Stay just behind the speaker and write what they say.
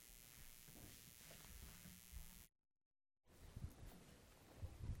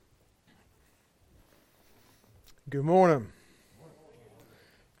Good morning.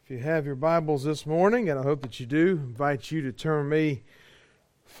 If you have your Bibles this morning, and I hope that you do, I invite you to turn me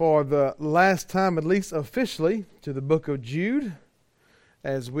for the last time, at least officially, to the book of Jude,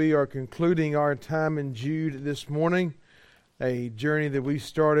 as we are concluding our time in Jude this morning, a journey that we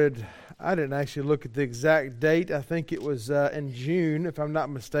started. I didn't actually look at the exact date. I think it was in June, if I'm not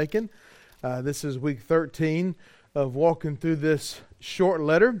mistaken. This is week 13 of walking through this short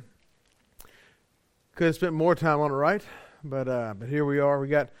letter. Could have spent more time on it, right? But here we are. We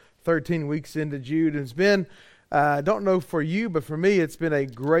got 13 weeks into Jude. And it's been, I don't know for you, but for me, it's been a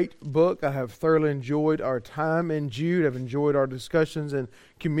great book. I have thoroughly enjoyed our time in Jude. I've enjoyed our discussions and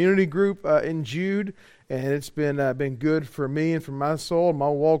community group in Jude. And it's been good for me and for my soul, my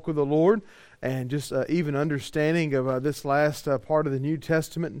walk with the Lord, and just even understanding of this last part of the New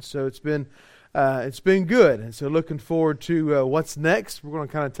Testament. And so it's been good. And so looking forward to what's next. We're going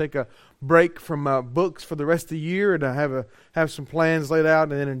to kind of take a break from books for the rest of the year, and I have some plans laid out,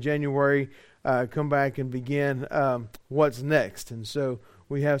 and then in January come back and begin what's next. And so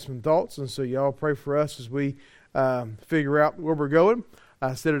we have some thoughts, and so y'all pray for us as we figure out where we're going.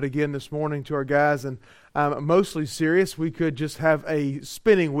 I said it again this morning to our guys, and I'm mostly serious. We could just have a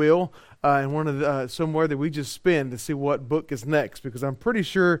spinning wheel in one of the somewhere that we just spin to see what book is next, because I'm pretty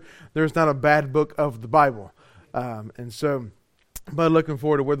sure there's not a bad book of the Bible. But looking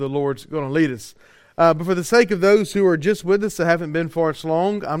forward to where the Lord's going to lead us. But for the sake of those who are just with us that haven't been for us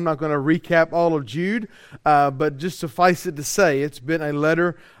long, I'm not going to recap all of Jude, but just suffice it to say, it's been a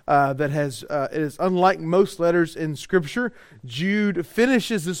letter that it is unlike most letters in Scripture. Jude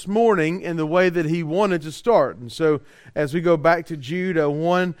finishes this morning in the way that he wanted to start. And so as we go back to Jude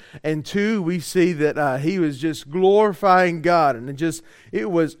 1 and 2, we see that he was just glorifying God, and it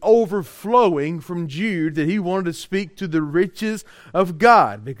was overflowing from Jude that he wanted to speak to the riches of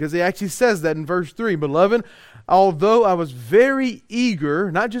God, because he actually says that in verse 3, "Beloved, although I was very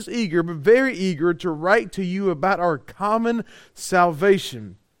eager, not just eager, but very eager to write to you about our common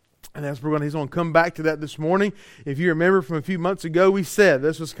salvation." And he's going to come back to that this morning. If you remember from a few months ago, we said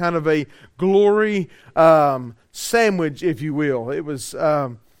this was kind of a glory sandwich, if you will. It was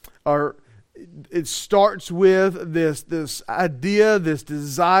it starts with this idea, this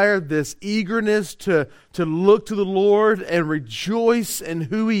desire, this eagerness to look to the Lord and rejoice in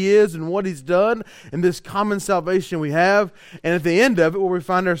who He is and what He's done, and this common salvation we have. And at the end of it, where we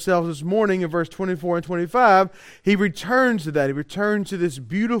find ourselves this morning in verse 24 and 25, he returns to that. He returns to this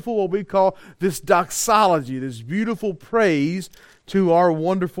beautiful, what we call this doxology, this beautiful praise to our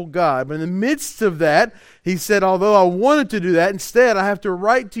wonderful God. But in the midst of that, he said, although I wanted to do that, instead I have to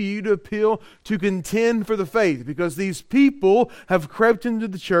write to you to appeal to contend for the faith, because these people have crept into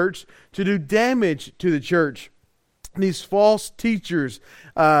the church to do damage to the church. These false teachers,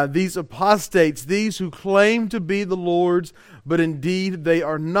 these apostates, these who claim to be the Lord's, but indeed they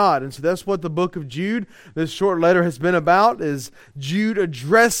are not. And so that's what the book of Jude, this short letter, has been about, is Jude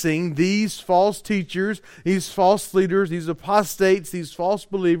addressing these false teachers, these false leaders, these apostates, these false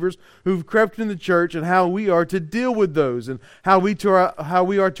believers who've crept in the church, and how we are to deal with those, and how we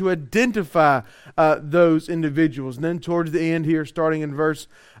are to identify those individuals. And then towards the end here, starting in verse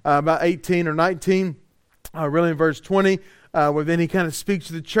about 18 or 19, really in verse 20, where then he kind of speaks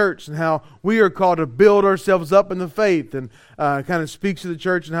to the church and how we are called to build ourselves up in the faith, and kind of speaks to the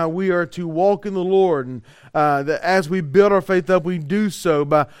church and how we are to walk in the Lord, and that as we build our faith up, we do so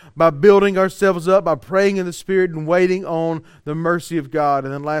by building ourselves up, by praying in the Spirit and waiting on the mercy of God.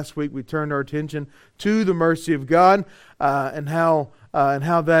 And then last week we turned our attention to the mercy of God, and how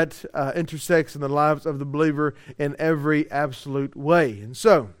that intersects in the lives of the believer in every absolute way. And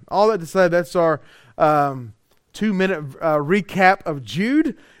so, all that to say, that's our 2-minute recap of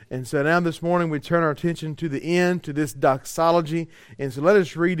Jude. And so now this morning we turn our attention to the end, to this doxology. And so let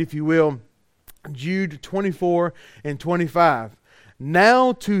us read, if you will, Jude 24 and 25.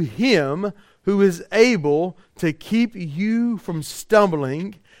 "Now to Him who is able to keep you from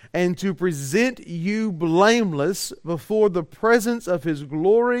stumbling, and to present you blameless before the presence of His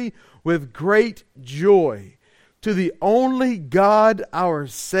glory with great joy, to the only God our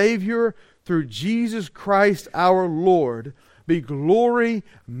Savior, through Jesus Christ our Lord, be glory,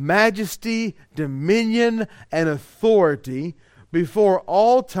 majesty, dominion, and authority before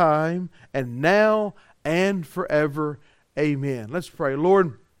all time, and now and forever. Amen." Let's pray.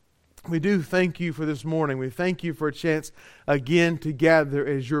 Lord, we do thank you for this morning. We thank you for a chance again to gather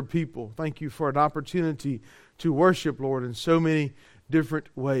as your people. Thank you for an opportunity to worship, Lord, in so many different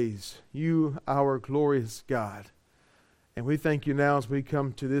ways. You, our glorious God. And we thank you now as we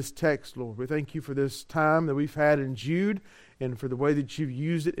come to this text, Lord. We thank you for this time that we've had in Jude and for the way that you've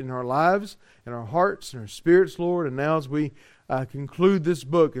used it in our lives, in our hearts, and our spirits, Lord. And now as we conclude this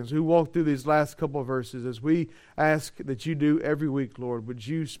book, as we walk through these last couple of verses, as we ask that you do every week, Lord, would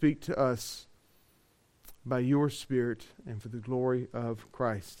you speak to us by your Spirit and for the glory of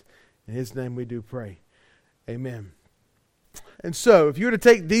Christ. In His name we do pray. Amen. And so, if you were to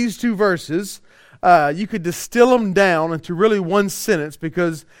take these two verses, you could distill them down into really one sentence,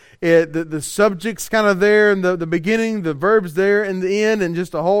 because the subject's kind of there in the beginning, the verb's there in the end, and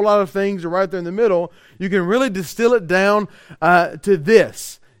just a whole lot of things are right there in the middle. You can really distill it down to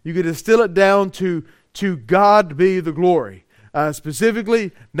this. You could distill it down to God be the glory.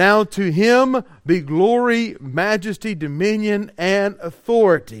 Specifically, now to Him be glory, majesty, dominion, and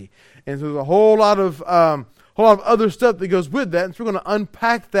authority. And so there's a whole lot of other stuff that goes with that, and so we're going to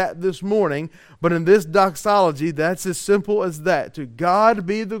unpack that this morning. But in this doxology, that's as simple as that. To God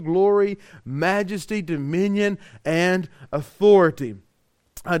be the glory, majesty, dominion, and authority.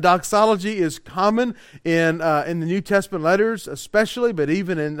 Doxology is common in the New Testament letters, especially, but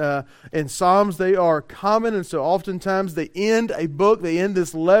even in Psalms they are common, and so oftentimes they end a book, they end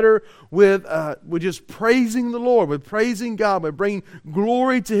this letter with just praising the Lord, with praising God, with bringing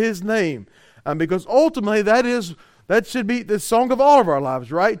glory to His name, because ultimately that should be the song of all of our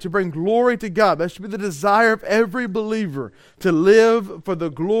lives, right? To bring glory to God. That should be the desire of every believer, to live for the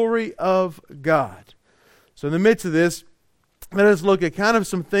glory of God. So in the midst of this, let us look at kind of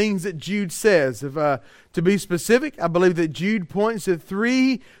some things that Jude says. To be specific, I believe that Jude points to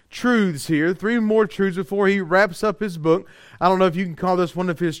three truths here, three more truths before he wraps up his book. I don't know if you can call this one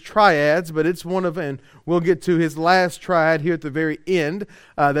of his triads, but it's one of, and we'll get to his last triad here at the very end.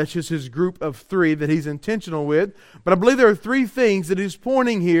 That's just his group of three that he's intentional with. But I believe there are three things that he's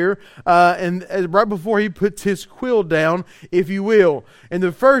pointing here, and right before he puts his quill down, if you will. And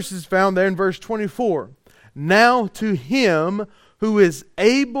the first is found there in verse 24. Now to Him who is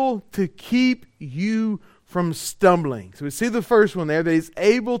able to keep you from stumbling. So we see the first one there, that He's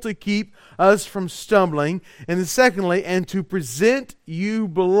able to keep us from stumbling. And then secondly, and to present you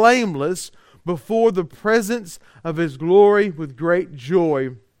blameless before the presence of His glory with great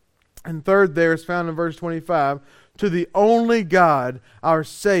joy. And third there is found in verse 25. To the only God, our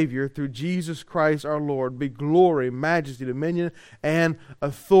Savior, through Jesus Christ our Lord, be glory, majesty, dominion, and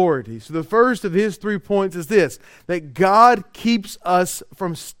authority. So the first of his 3 points is this, that God keeps us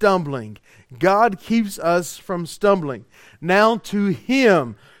from stumbling. God keeps us from stumbling. Now to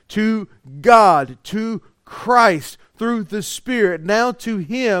Him, to God, to Christ, through the Spirit, now to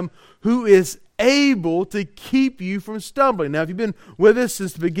Him who is able to keep you from stumbling. Now, if you've been with us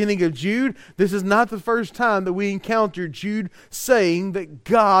since the beginning of Jude, this is not the first time that we encounter Jude saying that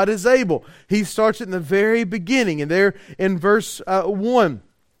God is able. He starts it in the very beginning, and there in verse 1,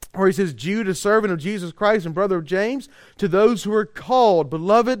 where he says, Jude, a servant of Jesus Christ and brother of James, to those who are called,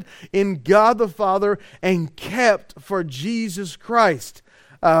 beloved in God the Father, and kept for Jesus Christ.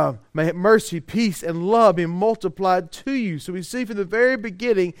 May mercy, peace, and love be multiplied to you. So we see from the very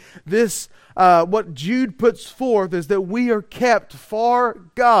beginning, this what Jude puts forth is that we are kept for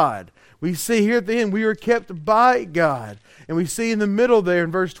God. We see here at the end, we are kept by God. And we see in the middle there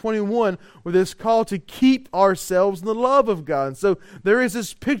in verse 21, where this call to keep ourselves in the love of God. And so there is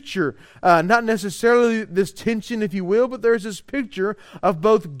this picture, not necessarily this tension, if you will, but there's this picture of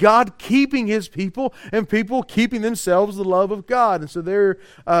both God keeping His people and people keeping themselves in the love of God. And so there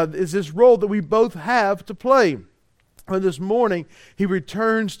is this role that we both have to play. And this morning, he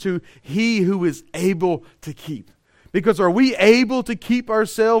returns to He who is able to keep. Because are we able to keep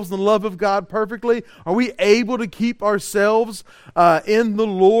ourselves in the love of God perfectly? Are we able to keep ourselves in the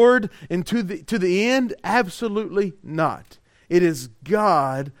Lord and to the end? Absolutely not. It is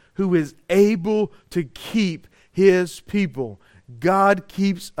God who is able to keep His people. God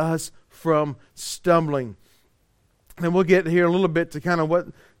keeps us from stumbling. And we'll get here a little bit to kind of what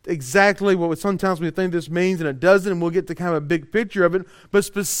sometimes we think this means and it doesn't, and we'll get to kind of a big picture of it. But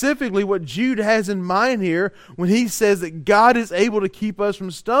specifically what Jude has in mind here when he says that God is able to keep us from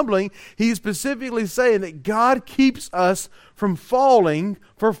stumbling, he's specifically saying that God keeps us from falling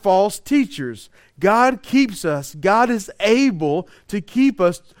for false teachers. God keeps us. God is able to keep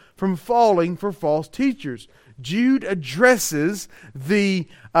us from falling for false teachers. Jude addresses the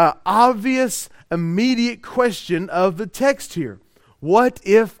obvious, immediate question of the text here. What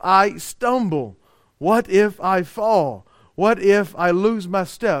if I stumble? What if I fall? What if I lose my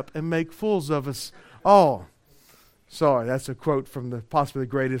step and make fools of us all? Sorry, that's a quote from possibly the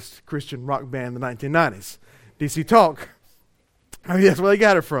greatest Christian rock band in the 1990s, DC Talk. I mean, that's where they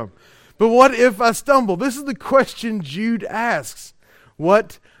got it from. But what if I stumble? This is the question Jude asks.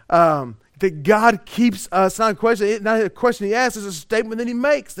 What that God keeps us, not a question he asks, it's a statement that he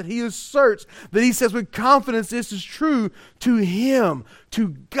makes, that he asserts, that he says with confidence this is true to him,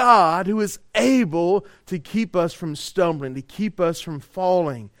 to God, who is able to keep us from stumbling, to keep us from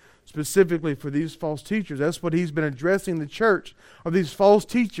falling. Specifically for these false teachers. That's what he's been addressing the church, of these false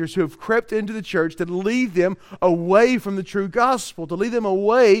teachers who have crept into the church to lead them away from the true gospel, to lead them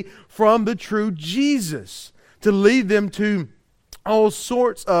away from the true Jesus, to lead them to all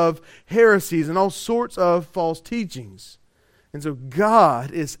sorts of heresies and all sorts of false teachings. And so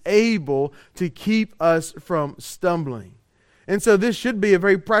God is able to keep us from stumbling. And so this should be a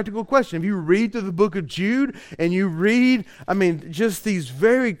very practical question. If you read through the book of Jude and you read, just these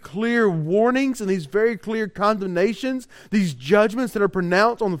very clear warnings and these very clear condemnations, these judgments that are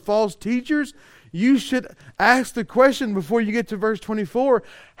pronounced on the false teachers, you should ask the question before you get to verse 24,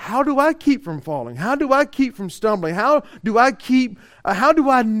 how do I keep from falling? How do I keep from stumbling? How do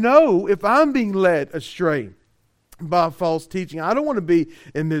I know if I'm being led astray by false teaching? I don't want to be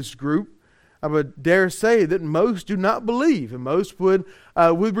in this group. I would dare say that most do not believe, and most would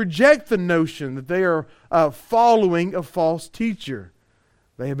reject the notion that they are following a false teacher.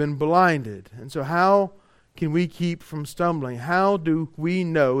 They have been blinded. And so how can we keep from stumbling? How do we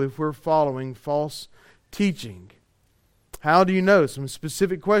know if we're following false teaching? How do you know? Some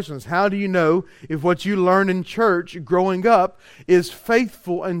specific questions. How do you know if what you learned in church growing up is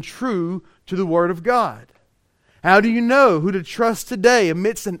faithful and true to the Word of God? How do you know who to trust today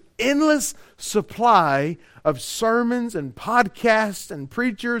amidst an endless supply of sermons and podcasts and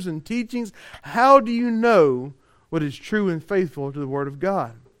preachers and teachings? How do you know what is true and faithful to the Word of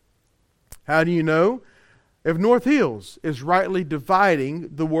God? How do you know if North Hills is rightly dividing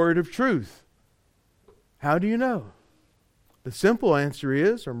the word of truth? How do you know? The simple answer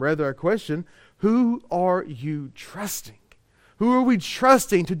is, or rather a question, who are you trusting? Who are we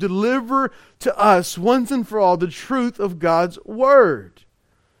trusting to deliver to us once and for all the truth of God's Word?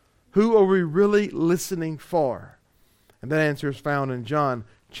 Who are we really listening for? And that answer is found in John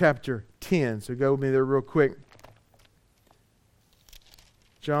chapter 10. So go with me there real quick.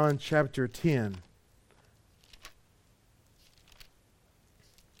 John chapter 10.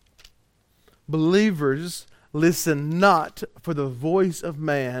 Believers listen not for the voice of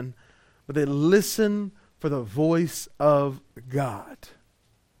man, but they listen for the voice of God.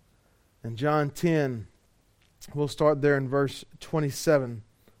 In John 10, we'll start there in verse 27.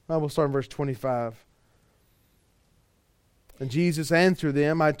 We'll start in verse 25. And Jesus answered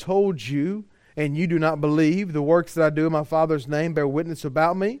them, I told you, and you do not believe. The works that I do in my Father's name bear witness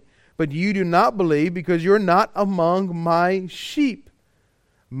about me. But you do not believe because you're not among my sheep.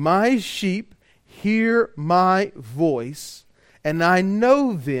 My sheep hear my voice, and I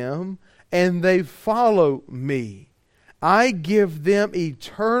know them, and they follow me. I give them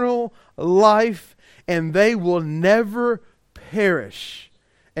eternal life, and they will never perish,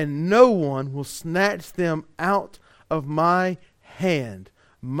 and no one will snatch them out of my hand.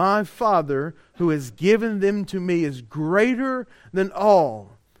 My Father, who has given them to me, is greater than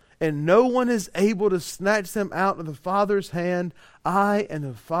all, and no one is able to snatch them out of the Father's hand. I and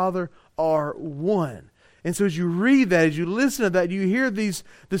the Father are one. And so as you read that, as you listen to that, you hear the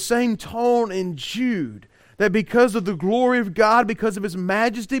same tone in Jude. That because of the glory of God, because of His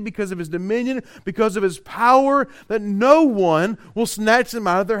majesty, because of His dominion, because of His power, that no one will snatch them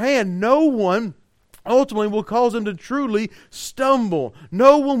out of their hand. No one ultimately will cause them to truly stumble.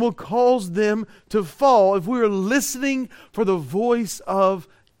 No one will cause them to fall if we are listening for the voice of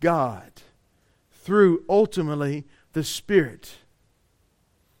God through ultimately the Spirit.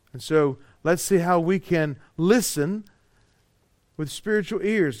 And so let's see how we can listen with spiritual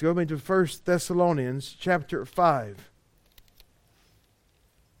ears. Go into 1 Thessalonians chapter 5.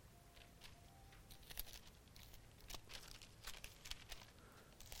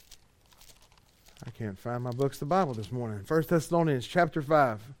 I can't find my books of the Bible this morning. 1 Thessalonians chapter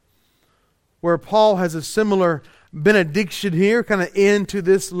 5. Where Paul has a similar benediction here, kind of into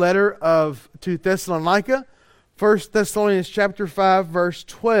this letter to Thessalonica. 1 Thessalonians chapter 5, verse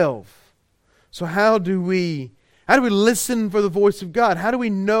 12. So how do we listen for the voice of God? How do we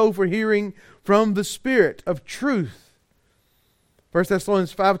know if we're hearing from the Spirit of truth? 1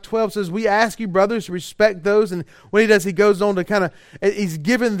 Thessalonians 5:12 says, we ask you, brothers, to respect those. And what he does, he goes on to he's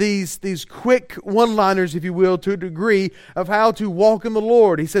given these quick one-liners, if you will, to a degree of how to walk in the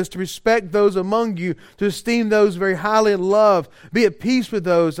Lord. He says to respect those among you, to esteem those very highly in love, be at peace with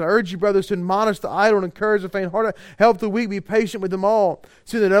those. I urge you, brothers, to admonish the idle and encourage the faint-hearted, help the weak, be patient with them all,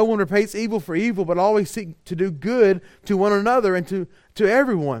 so that no one repays evil for evil, but always seek to do good to one another and to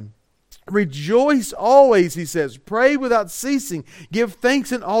everyone. Rejoice always, he says. Pray without ceasing. Give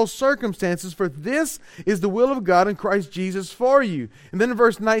thanks in all circumstances, for this is the will of God in Christ Jesus for you. And then in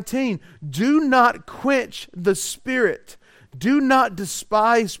verse 19, do not quench the Spirit. Do not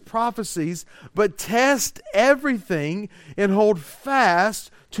despise prophecies, but test everything and hold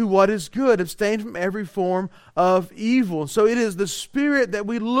fast to what is good. Abstain from every form of evil. So it is the Spirit that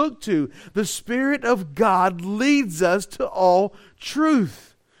we look to. The Spirit of God leads us to all truth.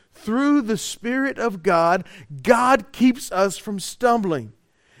 Through the Spirit of God, God keeps us from stumbling.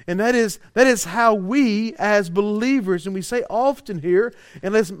 And that is how we as believers, and we say often here,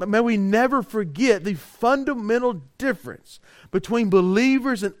 and may we never forget the fundamental difference between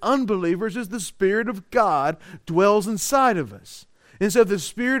believers and unbelievers is the Spirit of God dwells inside of us. And so if the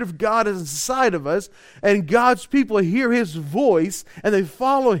Spirit of God is inside of us, and God's people hear His voice, and they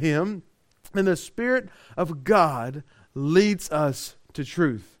follow Him, then the Spirit of God leads us to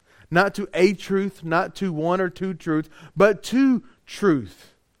truth. Not to a truth, not to one or two truths, but to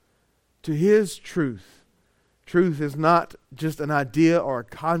truth. To His truth. Truth is not just an idea or a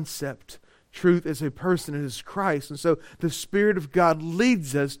concept. Truth is a person. It is Christ. And so the Spirit of God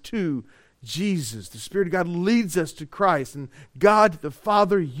leads us to Jesus. The Spirit of God leads us to Christ. And God the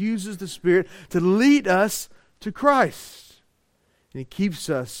Father uses the Spirit to lead us to Christ. And He keeps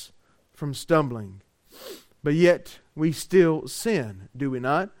us from stumbling. But yet we still sin, do we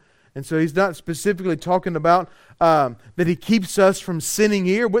not? And so He's not specifically talking about that He keeps us from sinning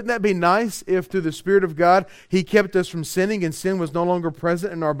here. Wouldn't that be nice if through the Spirit of God He kept us from sinning and sin was no longer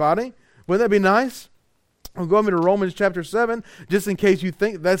present in our body? Wouldn't that be nice? I'll go over to Romans chapter 7, just in case you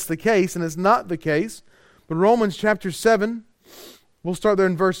think that's the case, and it's not the case. But Romans chapter 7, we'll start there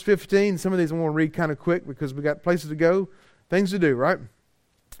in verse 15. Some of these I want to read kind of quick because we got places to go, things to do, right?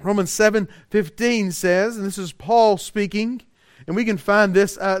 Romans 7:15 says, and this is Paul speaking, and we can find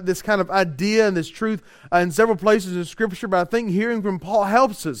this kind of idea and this truth in several places in Scripture, but I think hearing from Paul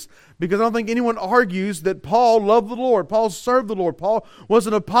helps us because I don't think anyone argues that Paul loved the Lord. Paul served the Lord. Paul was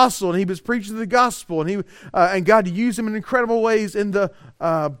an apostle, and he was preaching the gospel, and God used him in incredible ways in the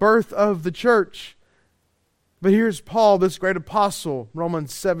birth of the church. But here's Paul, this great apostle,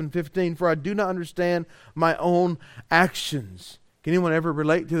 Romans 7:15, for I do not understand my own actions. Can anyone ever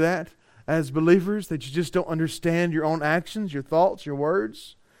relate to that? As believers, that you just don't understand your own actions, your thoughts, your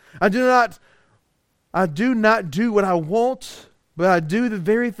words. I do not do what I want, but I do the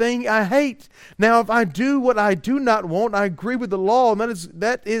very thing I hate. Now, if I do what I do not want, I agree with the law, and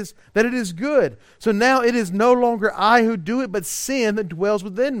that it is good. So now it is no longer I who do it, but sin that dwells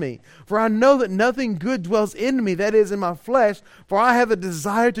within me. For I know that nothing good dwells in me, that is, in my flesh. For I have a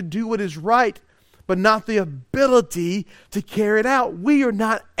desire to do what is right, but not the ability to carry it out. We are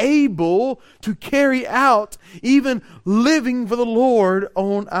not able to carry out even living for the Lord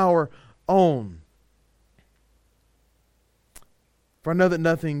on our own. For I know that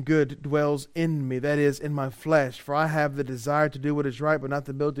nothing good dwells in me, that is, in my flesh. For I have the desire to do what is right, but not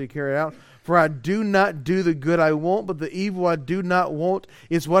the ability to carry it out. For I do not do the good I want, but the evil I do not want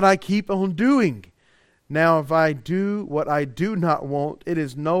is what I keep on doing. Now, if I do what I do not want, it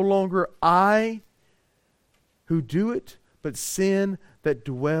is no longer I who do it, but sin that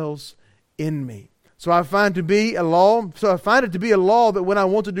dwells in me. So I find it to be a law that when I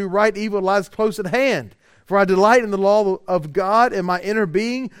want to do right, evil lies close at hand. For I delight in the law of God in my inner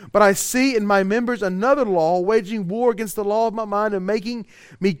being, but I see in my members another law, waging war against the law of my mind and making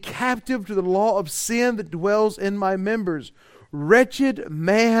me captive to the law of sin that dwells in my members. Wretched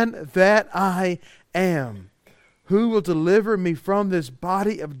man that I am, who will deliver me from this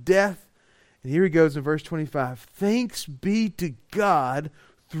body of death? And here he goes in verse 25. Thanks be to God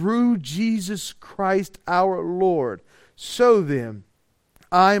through Jesus Christ our Lord. So then,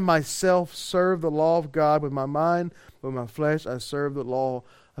 I myself serve the law of God with my mind, but with my flesh I serve the law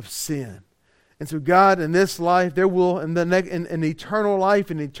of sin. And so God, in this life, there will, in eternal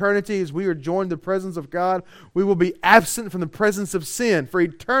life, in eternity, as we are joined to the presence of God, we will be absent from the presence of sin for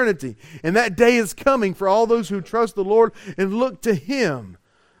eternity. And that day is coming for all those who trust the Lord and look to Him.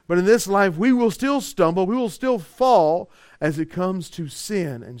 But in this life, we will still stumble, we will still fall as it comes to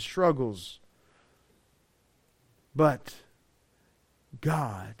sin and struggles. But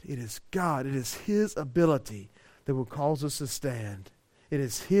God, it is His ability that will cause us to stand. It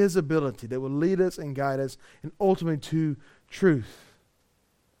is His ability that will lead us and guide us and ultimately to truth.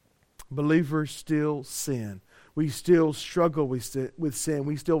 Believers still sin. We still struggle with sin.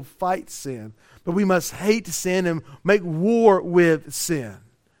 We still fight sin. But we must hate sin and make war with sin.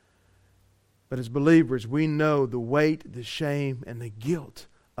 But as believers, we know the weight, the shame, and the guilt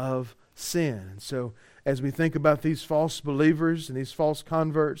of sin. And so as we think about these false believers and these false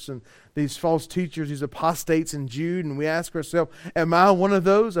converts and these false teachers, these apostates in Jude, and we ask ourselves, am I one of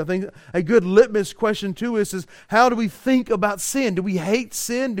those? I think a good litmus question to us is, how do we think about sin? Do we hate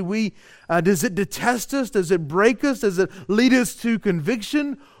sin? Does it detest us? Does it break us? Does it lead us to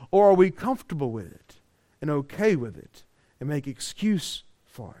conviction? Or are we comfortable with it and okay with it and make excuse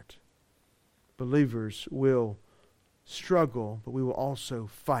for it? Believers will struggle, but we will also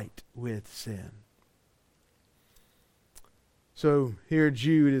fight with sin. So here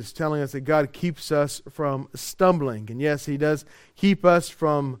Jude is telling us that God keeps us from stumbling. And yes, He does keep us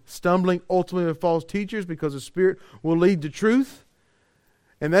from stumbling ultimately with false teachers, because the Spirit will lead to truth.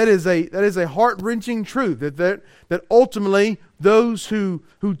 And that is a heart-wrenching truth, that ultimately those who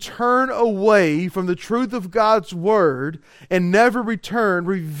turn away from the truth of God's Word and never return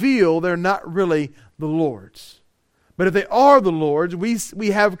reveal they're not really the Lord's. But if they are the Lord's,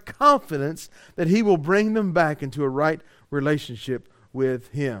 we have confidence that He will bring them back into a right relationship with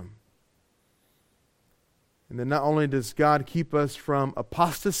Him. And then not only does God keep us from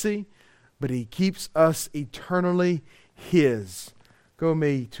apostasy, but He keeps us eternally His. Go with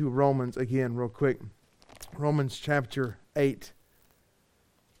me to Romans again real quick. Romans chapter 8.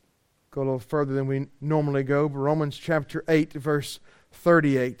 Go a little further than we normally go. But Romans chapter 8, verse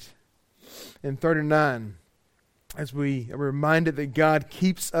 38 and 39. As we are reminded that God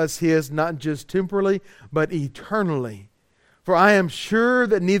keeps us His, not just temporally, but eternally. For I am sure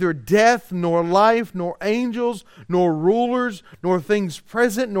that neither death, nor life, nor angels, nor rulers, nor things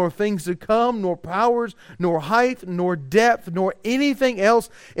present, nor things to come, nor powers, nor height, nor depth, nor anything else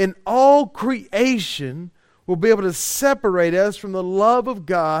in all creation will be able to separate us from the love of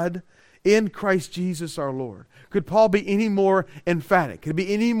God in Christ Jesus our Lord. Could Paul be any more emphatic? Could it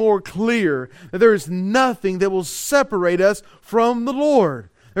be any more clear that there is nothing that will separate us from the Lord?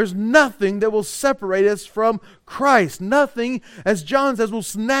 There's nothing that will separate us from Christ. Nothing, as John says, will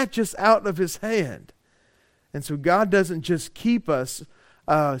snatch us out of His hand. And so God doesn't just keep us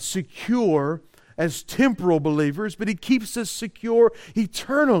secure as temporal believers, but He keeps us secure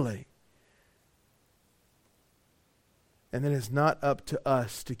eternally. And then it's not up to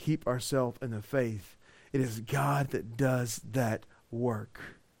us to keep ourselves in the faith. It is God that does that work.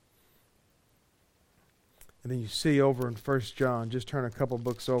 And then you see over in 1 John, just turn a couple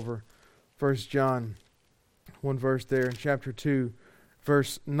books over, 1 John, one verse there in chapter 2,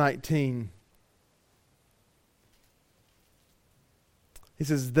 verse 19. He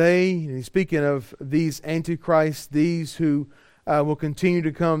says, and he's speaking of these antichrists, these who will continue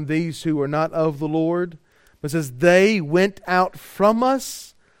to come, these who are not of the Lord. But it says, they went out from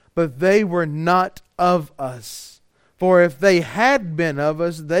us, but they were not of us. For if they had been of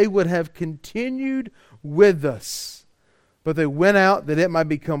us, they would have continued with us. But they went out that it might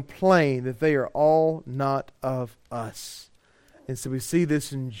become plain that they are all not of us. And so we see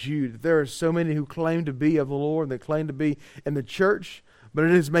this in Jude. There are so many who claim to be of the Lord, and they claim to be in the church, but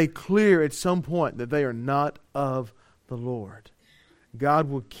it is made clear at some point that they are not of the Lord. God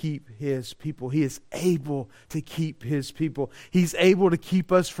will keep His people. He is able to keep His people. He's able to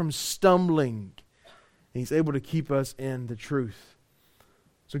keep us from stumbling. He's able to keep us in the truth.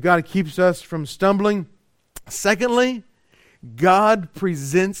 So God keeps us from stumbling. Secondly, God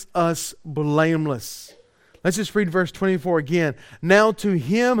presents us blameless. Let's just read verse 24 again. Now to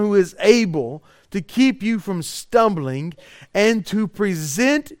Him who is able to keep you from stumbling and to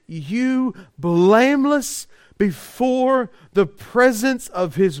present you blameless before the presence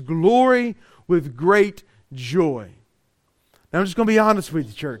of His glory with great joy. Now I'm just going to be honest with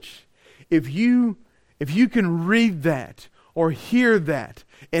you, church. If you can read that or hear that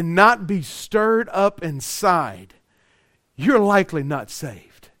and not be stirred up inside, you're likely not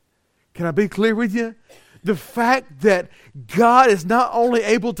saved. Can I be clear with you? The fact that God is not only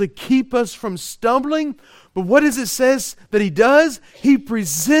able to keep us from stumbling, but what does it says that He does? He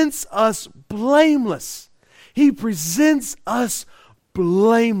presents us blameless. He presents us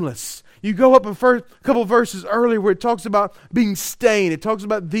blameless. You go up a couple verses earlier where it talks about being stained. It talks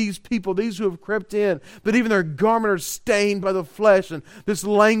about these people, these who have crept in, that even their garment are stained by the flesh. And this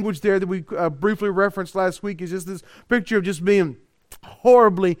language there that we briefly referenced last week is just this picture of just being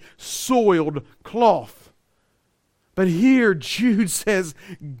horribly soiled cloth. But here Jude says,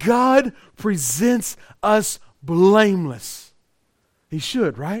 God presents us blameless. He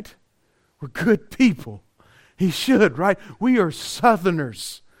should, right? We're good people. He should, right? We are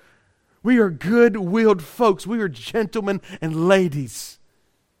Southerners. We are good-willed folks. We are gentlemen and ladies.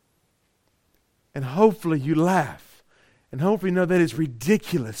 And hopefully you laugh. And hopefully you know that is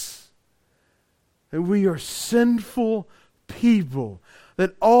ridiculous. That we are sinful people,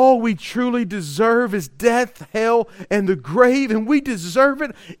 that all we truly deserve is death, hell, and the grave, and we deserve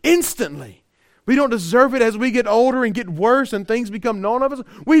it instantly. We don't deserve it as we get older and get worse and things become known of us.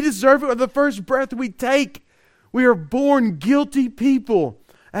 We deserve it with the first breath we take. We are born guilty people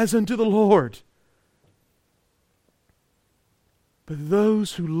as unto the Lord. But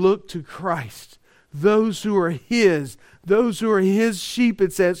those who look to Christ, those who are His sheep,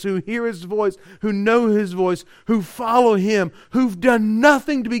 it says, who hear His voice, who know His voice, who follow Him, who've done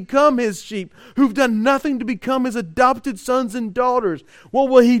nothing to become His sheep, who've done nothing to become His adopted sons and daughters, what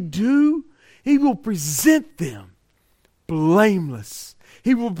will He do? He will present them blameless.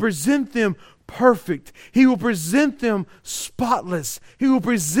 He will present them perfect. He will present them spotless. He will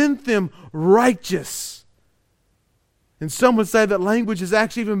present them righteous. And some would say that language is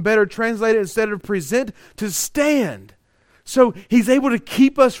actually even better translated, instead of present, to stand. So He's able to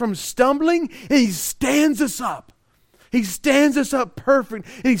keep us from stumbling, and He stands us up. He stands us up perfect,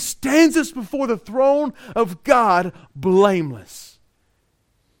 and He stands us before the throne of God blameless.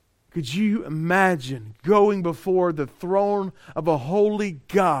 Could you imagine going before the throne of a holy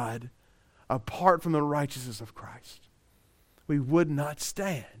God apart from the righteousness of Christ? We would not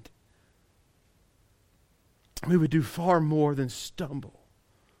stand. We would do far more than stumble.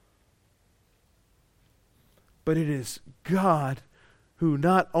 But it is God who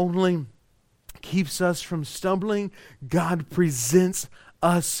not only keeps us from stumbling, God presents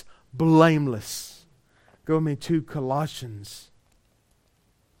us blameless. Go with me to Colossians.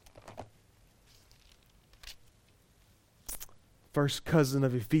 First cousin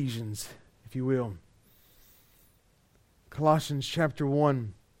of Ephesians, if you will. Colossians chapter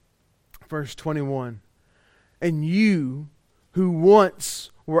 1, verse 21. And you who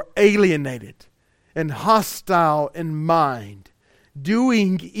once were alienated and hostile in mind,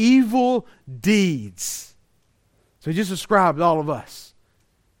 doing evil deeds. So he just described all of us.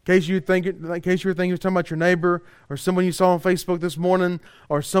 In case you were thinking he was talking about your neighbor or someone you saw on Facebook this morning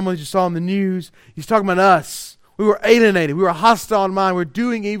or someone you saw on the news, he's talking about us. We were alienated. We were hostile in mind. We were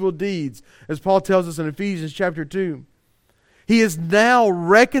doing evil deeds, as Paul tells us in Ephesians chapter 2. He is now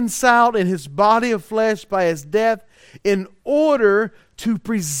reconciled in His body of flesh by His death in order to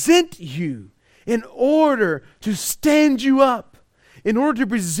present you, in order to stand you up, in order to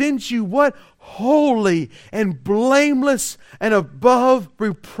present you what? Holy and blameless and above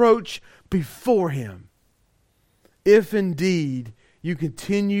reproach before Him. If indeed you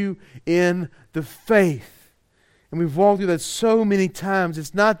continue in the faith. And we've walked through that so many times.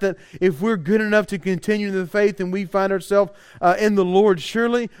 It's not that if we're good enough to continue in the faith and we find ourselves in the Lord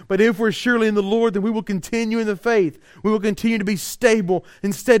surely, but if we're surely in the Lord, then we will continue in the faith. We will continue to be stable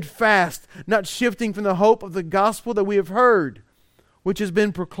and steadfast, not shifting from the hope of the gospel that we have heard, which has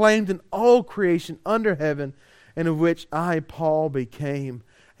been proclaimed in all creation under heaven, and of which I, Paul, became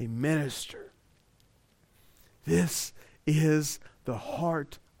a minister. This is the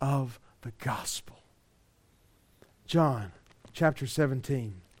heart of the gospel. John chapter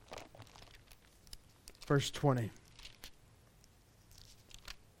 17, verse 20.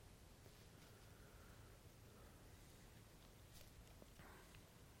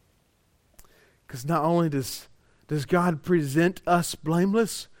 Because not only does God present us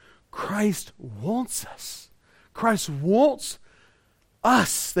blameless, Christ wants us. Christ wants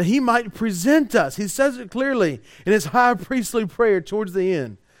us that He might present us. He says it clearly in His high priestly prayer towards the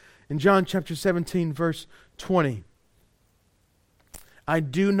end. In John chapter 17, verse 20. I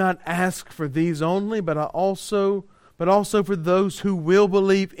do not ask for these only, but also for those who will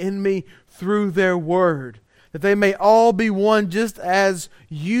believe in me through their word, that they may all be one, just as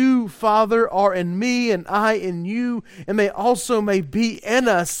you, Father, are in me and I in you, and they also may be in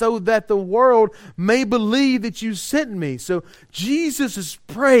us, so that the world may believe that you sent me. So Jesus is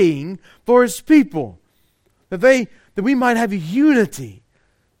praying for His people, that we might have unity.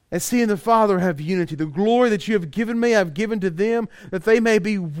 As He and the Father have unity. The glory that you have given me, I have given to them, that they may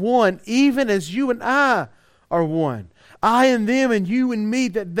be one, even as you and I are one. I and them and you and me,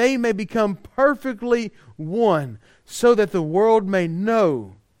 that they may become perfectly one, so that the world may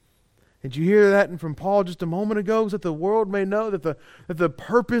know. Did you hear that from Paul just a moment ago? So that the world may know that the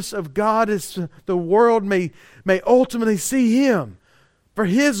purpose of God is the world may ultimately see Him for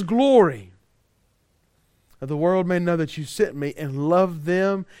His glory. That the world may know that you sent me and love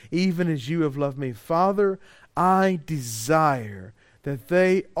them even as you have loved me. Father, I desire that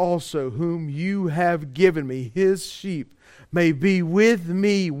they also whom you have given me, His sheep, may be with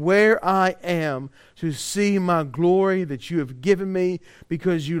me where I am, to see my glory that you have given me,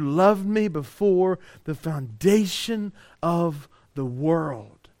 because you loved me before the foundation of the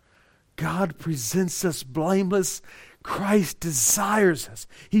world. God presents us blameless, Christ desires us.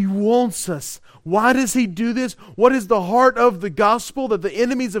 He wants us. Why does He do this? What is the heart of the gospel? That the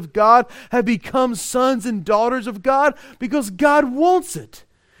enemies of God have become sons and daughters of God? Because God wants it.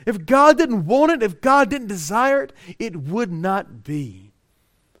 If God didn't want it, if God didn't desire it, it would not be.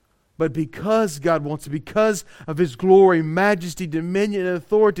 But because God wants it, because of His glory, majesty, dominion, and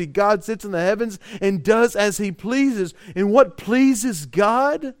authority, God sits in the heavens and does as He pleases. And what pleases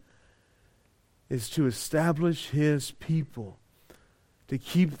God is to establish His people, to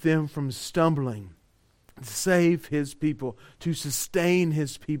keep them from stumbling, to save His people, to sustain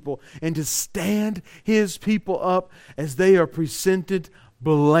His people, and to stand His people up as they are presented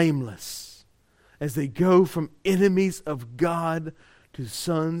blameless, as they go from enemies of God to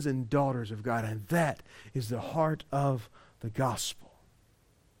sons and daughters of God. And that is the heart of the gospel.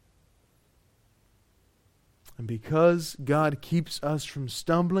 And because God keeps us from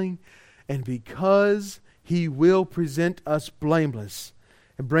stumbling, and because He will present us blameless,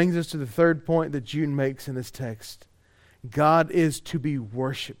 it brings us to the third point that Jude makes in this text. God is to be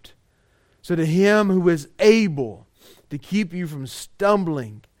worshipped. So to Him who is able to keep you from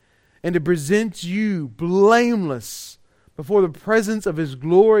stumbling and to present you blameless before the presence of His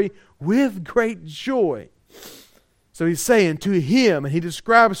glory with great joy. So he's saying to Him, and he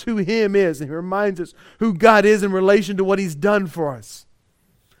describes who Him is, and he reminds us who God is in relation to what He's done for us.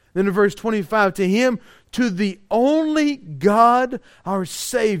 Then in verse 25, to Him, to the only God, our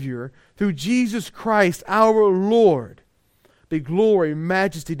Savior, through Jesus Christ, our Lord, be glory,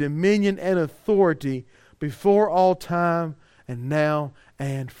 majesty, dominion, and authority before all time and now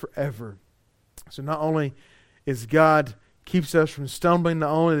and forever. So not only is God keeps us from stumbling, not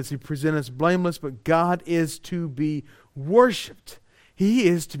only does He present us blameless, but God is to be worshipped. He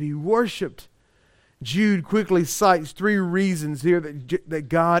is to be worshipped. Jude quickly cites three reasons here that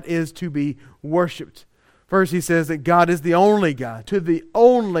God is to be worshipped. First, he says that God is the only God, to the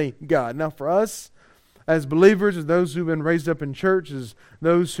only God. Now for us, as believers, as those who've been raised up in church, as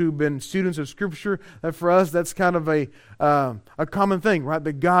those who've been students of Scripture, that for us, that's kind of a common thing, right?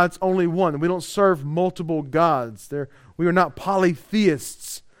 That God's only one. We don't serve multiple gods. We are not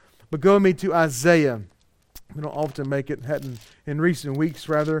polytheists. But go with me to Isaiah. We don't often make it, hadn't in recent weeks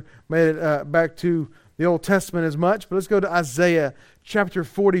rather, made it back to the Old Testament as much. But let's go to Isaiah chapter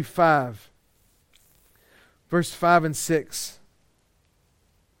 45, verse 5 and 6.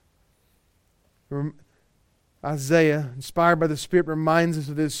 Isaiah, inspired by the Spirit, reminds us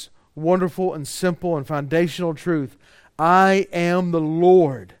of this wonderful and simple and foundational truth. I am the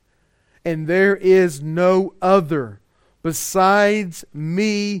Lord, and there is no other. Besides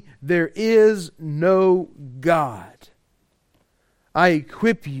me, there is no God. I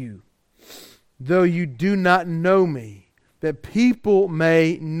equip you, though you do not know me, that people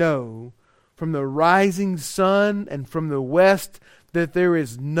may know from the rising sun and from the west that there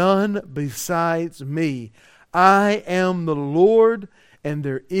is none besides me. I am the Lord, and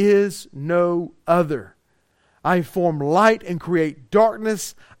there is no other. I form light and create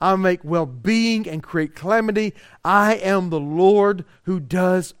darkness. I make well-being and create calamity. I am the Lord who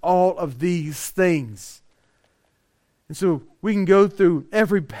does all of these things. And so we can go through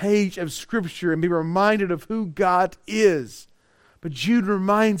every page of Scripture and be reminded of who God is. But Jude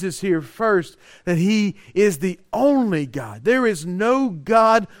reminds us here first that He is the only God. There is no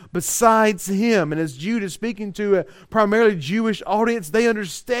God besides Him. And as Jude is speaking to a primarily Jewish audience, they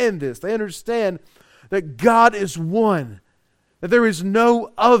understand this. They understand that God is one, that there is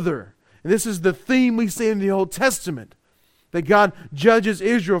no other. And this is the theme we see in the Old Testament, that God judges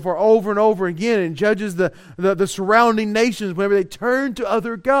Israel for over and over again and judges the surrounding nations whenever they turn to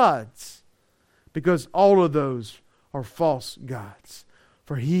other gods, because all of those are false gods.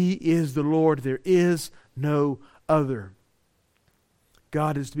 For He is the Lord, there is no other.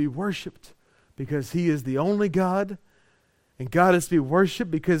 God is to be worshipped because He is the only God, and God is to be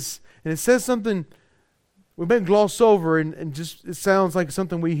worshipped because, and it says something we've been glossed over, and just it sounds like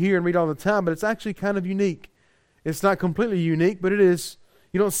something we hear and read all the time, but it's actually kind of unique. It's not completely unique, but it is.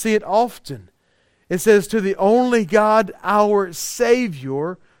 You don't see it often. It says, to the only God, our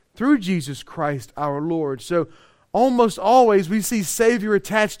Savior, through Jesus Christ our Lord. So almost always we see Savior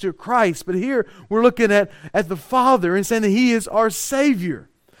attached to Christ, but here we're looking at the Father and saying that He is our Savior.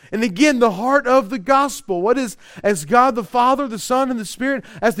 And again, the heart of the gospel, what is, as God the Father, the Son, and the Spirit,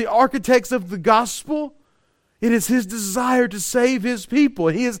 as the architects of the gospel, it is His desire to save His people.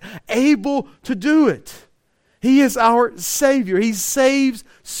 He is able to do it. He is our Savior. He saves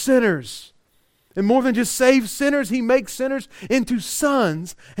sinners. And more than just save sinners, He makes sinners into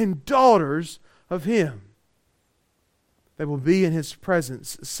sons and daughters of Him. that will be in His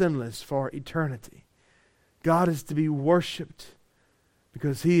presence sinless for eternity. God is to be worshiped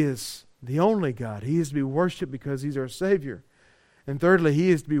because He is the only God. He is to be worshiped because He's our Savior. And thirdly, He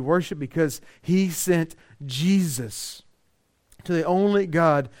is to be worshiped because He sent Jesus to the only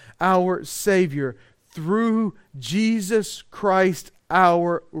God, our Savior, through Jesus Christ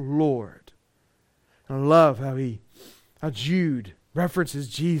our Lord. And I love how Jude references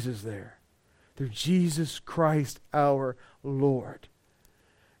Jesus there. Through Jesus Christ our Lord.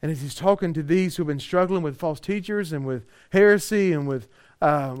 And as he's talking to these who have been struggling with false teachers and with heresy and with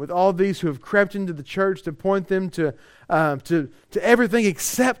all these who have crept into the church to point them to everything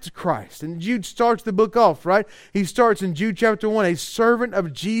except Christ. And Jude starts the book off, right? He starts in Jude chapter 1, a servant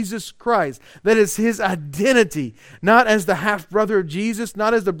of Jesus Christ. That is his identity, not as the half-brother of Jesus,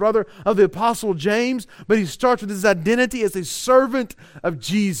 not as the brother of the Apostle James, but he starts with his identity as a servant of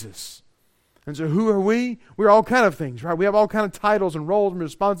Jesus. And so who are we? We're all kind of things, right? We have all kind of titles and roles and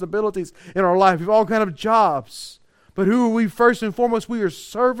responsibilities in our life. We have all kind of jobs. But who are we first and foremost? We are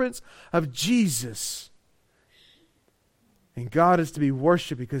servants of Jesus. And God is to be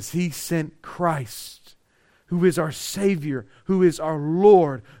worshipped because He sent Christ, who is our Savior, who is our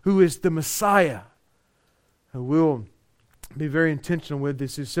Lord, who is the Messiah. And we'll be very intentional with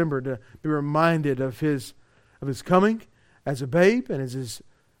this December to be reminded of His coming as a babe and as His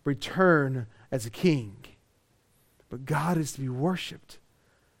return as a king. But God is to be worshipped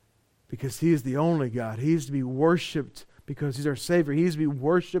because He is the only God. He is to be worshipped because He's our Savior. He is to be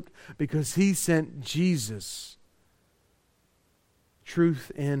worshipped because He sent Jesus,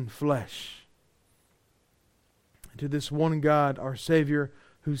 truth in flesh. To this one God, our Savior,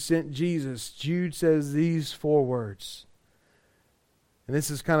 who sent Jesus, Jude says these 4 words. And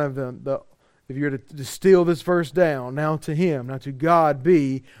this is kind of the if you were to distill this verse down, now to Him, now to God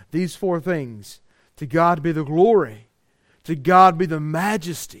be these 4 things. To God be the glory. To God be the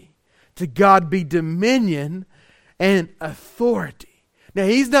majesty. To God be dominion and authority. Now,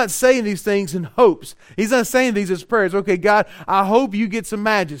 He's not saying these things in hopes. He's not saying these as prayers. Okay, God, I hope you get some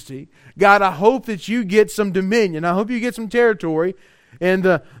majesty. God, I hope that you get some dominion. I hope you get some territory in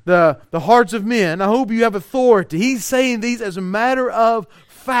the hearts of men. I hope you have authority. He's saying these as a matter of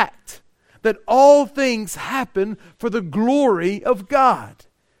fact. That all things happen for the glory of God.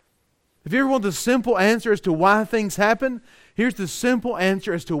 If you ever want the simple answer as to why things happen, here's the simple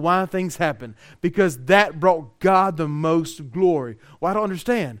answer as to why things happen. Because that brought God the most glory. Well, I don't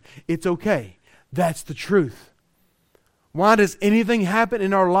understand. It's okay. That's the truth. Why does anything happen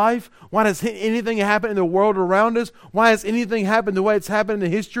in our life? Why does anything happen in the world around us? Why has anything happened the way it's happened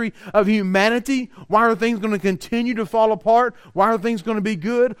in the history of humanity? Why are things going to continue to fall apart? Why are things going to be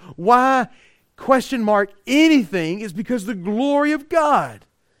good? Why, anything is because the glory of God.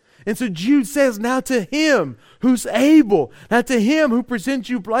 And so Jude says, now to Him who's able, now to Him who presents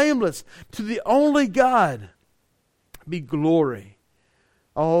you blameless, to the only God, be glory.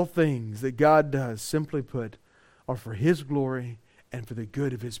 All things that God does, simply put, are for His glory and for the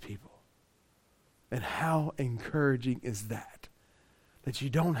good of His people. And how encouraging is that? That you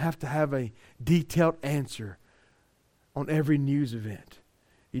don't have to have a detailed answer on every news event.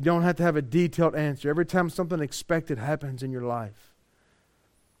 You don't have to have a detailed answer every time something unexpected happens in your life.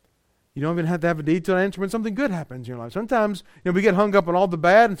 You don't even have to have a detailed answer when something good happens in your life. Sometimes we get hung up on all the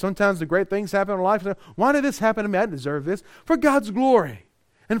bad, and sometimes the great things happen in our life. Why did this happen to me? I didn't deserve this. For God's glory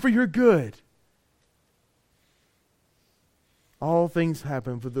and for your good. All things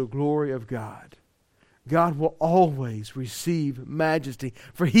happen for the glory of God. God will always receive majesty,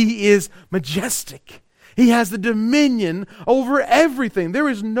 for He is majestic. He has the dominion over everything. There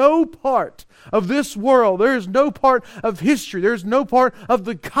is no part of this world, there is no part of history, there is no part of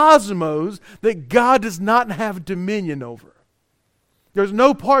the cosmos that God does not have dominion over. There's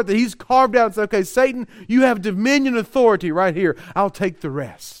no part that He's carved out and said, okay, Satan, you have dominion authority right here. I'll take the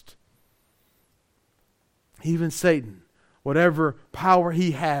rest. Even Satan, whatever power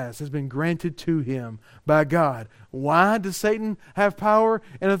he has been granted to him by God. Why does Satan have power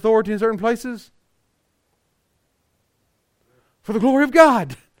and authority in certain places? For the glory of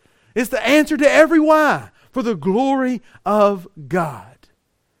God. It's the answer to every why. For the glory of God.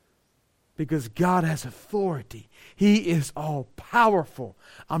 Because God has authority. He is all powerful,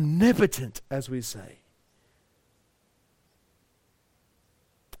 omnipotent, as we say.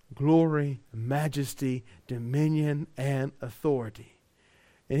 Glory, majesty, dominion, and authority.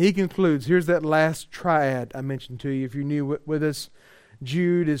 And he concludes, here's that last triad I mentioned to you. If you're new with us,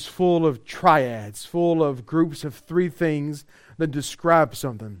 Jude is full of triads, full of groups of 3 things that describe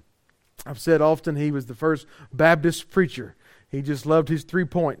something. I've said often he was the first Baptist preacher. He just loved his 3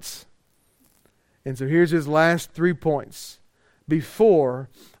 points. And so here's his last 3 points. Before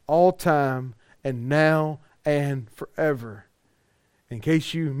all time and now and forever. In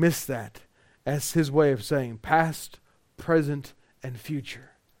case you missed that, that's his way of saying past, present, and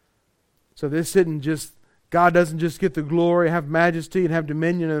future. So this isn't just, God doesn't just get the glory, have majesty, and have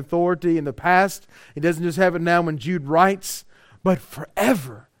dominion and authority in the past. He doesn't just have it now when Jude writes, but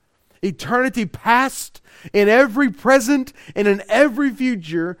forever. Eternity past, in every present, and in every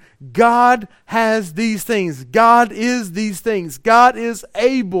future, God has these things. God is these things. God is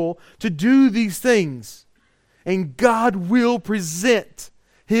able to do these things. And God will present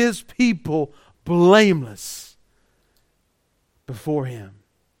His people blameless before Him.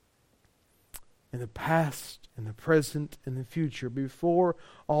 In the past, in the present, in the future, before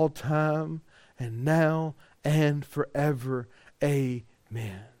all time, and now, and forever.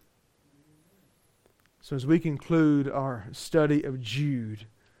 Amen. So as we conclude our study of Jude,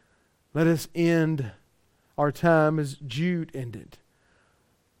 let us end our time as Jude ended,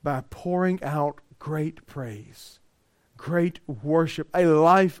 by pouring out great praise, great worship, a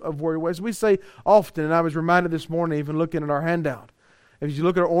life of worship. As we say often, and I was reminded this morning, even looking at our handout, if you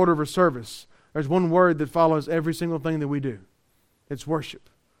look at our order of our service, there's one word that follows every single thing that we do. It's worship.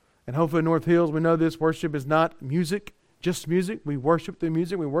 And hopefully in North Hills, we know this. Worship is not music, just music. We worship through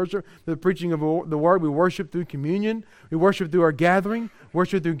music. We worship through the preaching of the Word. We worship through communion. We worship through our gathering.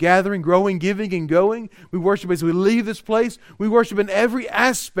 Worship through gathering, growing, giving, and going. We worship as we leave this place. We worship in every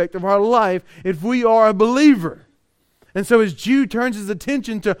aspect of our life if we are a believer. And so as Jude turns his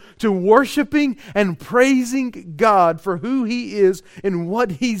attention to worshiping and praising God for who He is and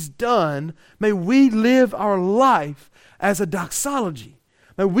what He's done, may we live our life as a doxology.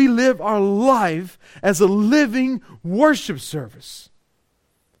 May we live our life as a living worship service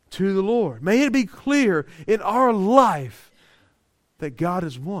to the Lord. May it be clear in our life that God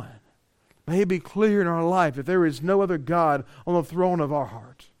is one. May it be clear in our life that there is no other God on the throne of our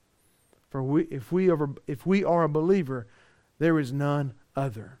heart. For if we are a believer, there is none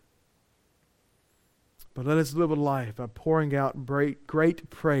other. But let us live a life by pouring out great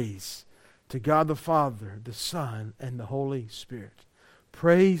praise to God the Father, the Son, and the Holy Spirit.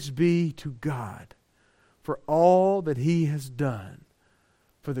 Praise be to God for all that He has done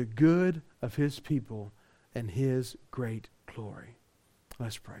for the good of His people and His great glory.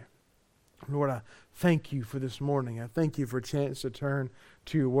 Let's pray. Lord, I thank You for this morning. I thank You for a chance to turn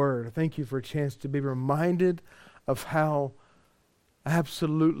to Your Word. I thank You for a chance to be reminded of how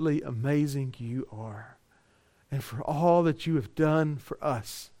absolutely amazing You are, and for all that You have done for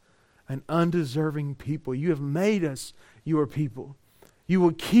us, an undeserving people. You have made us Your people. You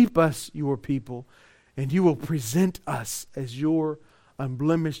will keep us Your people, and You will present us as Your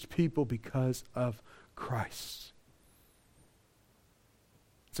unblemished people because of Christ.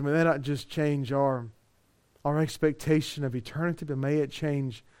 So may that not just change our expectation of eternity, but may it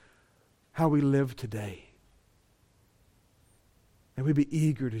change how we live today. And we be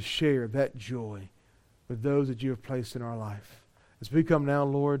eager to share that joy with those that You have placed in our life. As we come now,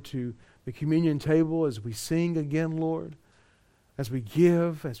 Lord, to the communion table, as we sing again, Lord, as we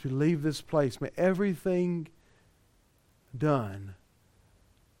give, as we leave this place, may everything done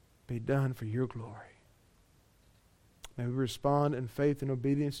be done for Your glory. May we respond in faith and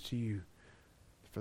obedience to You.